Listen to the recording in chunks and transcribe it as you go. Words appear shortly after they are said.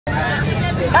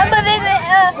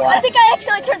I think I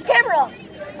accidentally turned the camera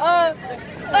off.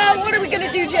 What are we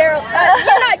gonna do, Gerald?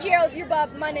 You're not Gerald, you're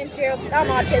Bob. My name's Gerald. I'm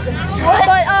autism. What?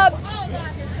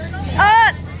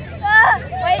 But,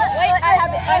 wait,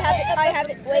 I have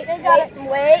it. Wait. There we go.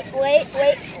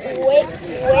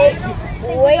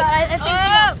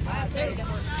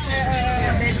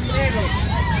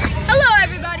 Hello,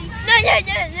 everybody.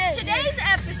 Today's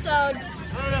episode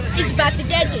is about the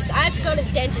dentist. I have to go to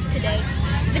the dentist today.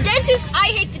 The dentist, I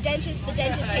hate the dentist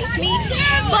hates me,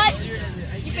 but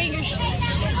your fingers.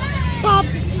 Bob,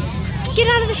 get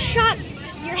out of the shot.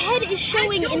 Your head is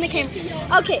showing in the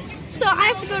camera. Okay, so I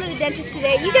have to go to the dentist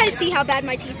today. You guys see how bad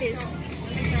my teeth is.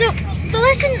 So the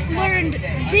lesson learned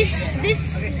this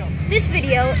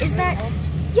video is that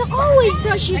you always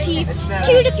brush your teeth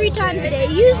 2 to 3 times a day.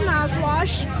 Use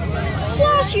mouthwash,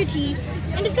 floss your teeth,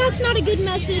 and if that's not a good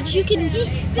message, you can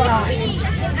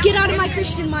get out of my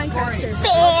Christian Minecraft server.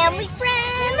 Family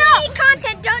friendly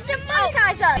content, don't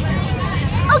demonetize us.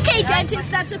 Okay, dentist,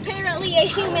 that's apparently a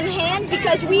human hand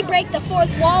because we break the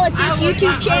 4th wall at this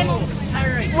YouTube channel.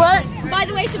 What? By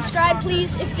the way, subscribe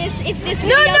please if this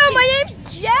video. No, my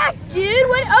name's Jack, dude.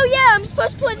 What? Oh yeah, I'm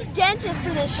supposed to play the dentist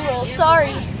for this role.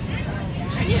 Sorry.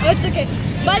 It's okay.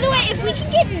 By the way, if we can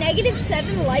get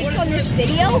 -7 likes on this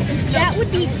video, that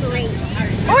would be great.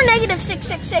 Or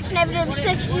 -666,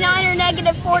 -69, or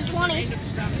 -420.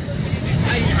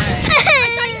 I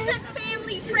thought you said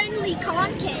family-friendly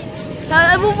content.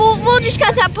 We'll just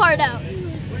cut that part out.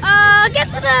 Get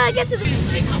to the.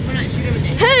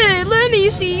 Hey, let me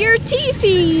see your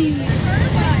teethy.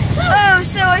 Oh,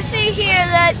 so I see here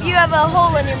that you have a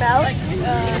hole in your mouth.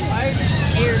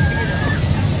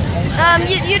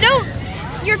 You don't.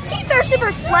 Your teeth are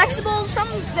super flexible.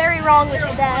 Something's very wrong with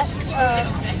that.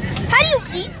 How do you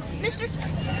eat, mister?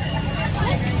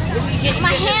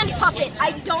 My hand puppet.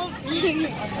 I don't eat.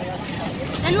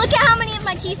 And look at how many of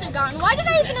my teeth are gone. Why did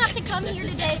I even have to come here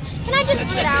today? Can I just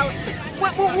get out?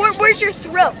 Where's your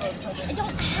throat? I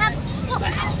don't have. Well,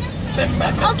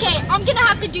 okay, I'm gonna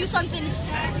have to do something.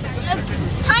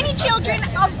 Tiny children,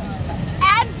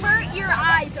 avert your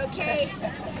eyes, okay?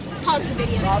 Pause the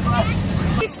video.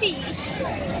 You see,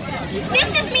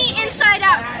 this is me inside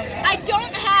out. I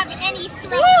don't have any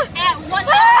throat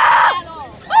whatsoever at all.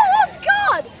 Oh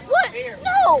God! What?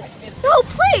 No! No,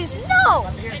 please! No!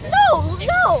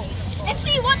 No! And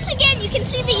see, once again, you can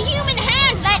see the human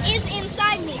hand that is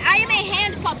inside me. I am a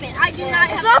hand puppet. I do not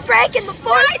have. Stop breaking the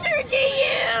fork. Neither do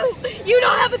you. You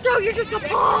don't have a throat. You're just a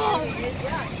palm.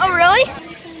 Oh really?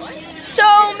 So,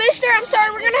 mister, I'm sorry.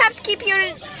 We're gonna have to keep you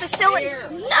in facility.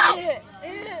 No.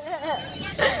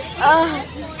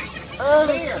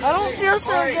 I don't feel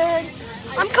so good.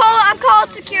 I'm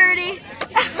called security.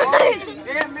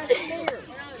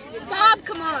 Bob,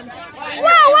 come on.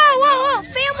 Whoa.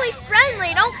 Family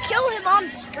friendly. Don't kill him on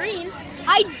the screen.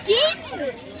 I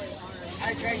didn't.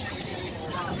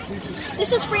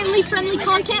 This is friendly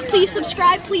content. Please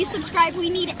subscribe. We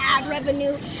need ad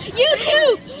revenue.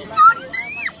 YouTube.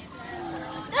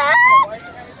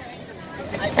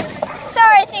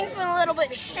 Sorry, things went a little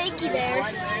bit shaky there.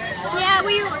 Yeah,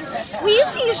 we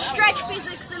used to use stretch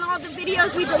physics in all the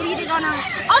videos we deleted on our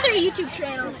other YouTube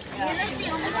channel. By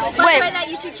the way, that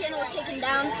YouTube channel was taken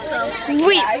down, so.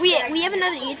 We have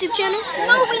another YouTube channel?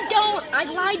 No, we don't. I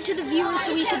lied to the viewers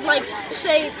so we could, like,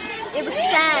 say it was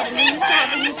sad and we used to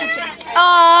have a YouTube channel.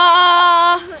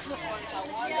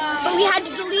 But we had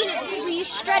to delete it because we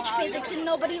used stretch physics and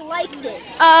nobody liked it.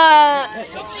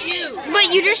 It's you. But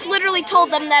you just literally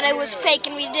told them that it was fake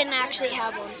and we didn't actually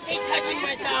have one.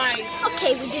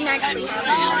 Okay, we didn't actually have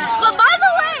one. But by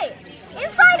the way,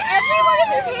 inside every one of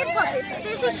these hand puppets,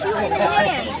 there's a human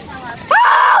hand.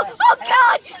 Oh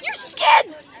God, your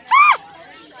skin! Ah!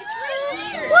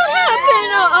 What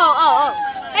happened? Oh.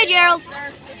 Hey, Gerald.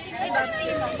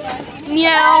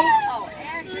 Meow.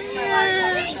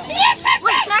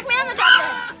 Wait, smack me on the top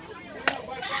there.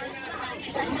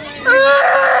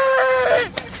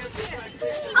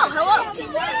 Oh, hello.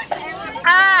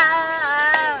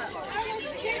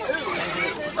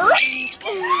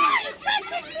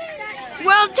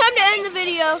 Well, time to end the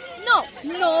video.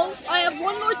 No, I have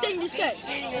one more thing to say.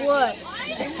 What?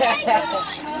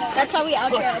 That's how we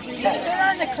outro every video.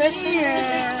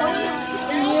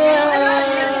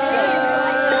 Yeah.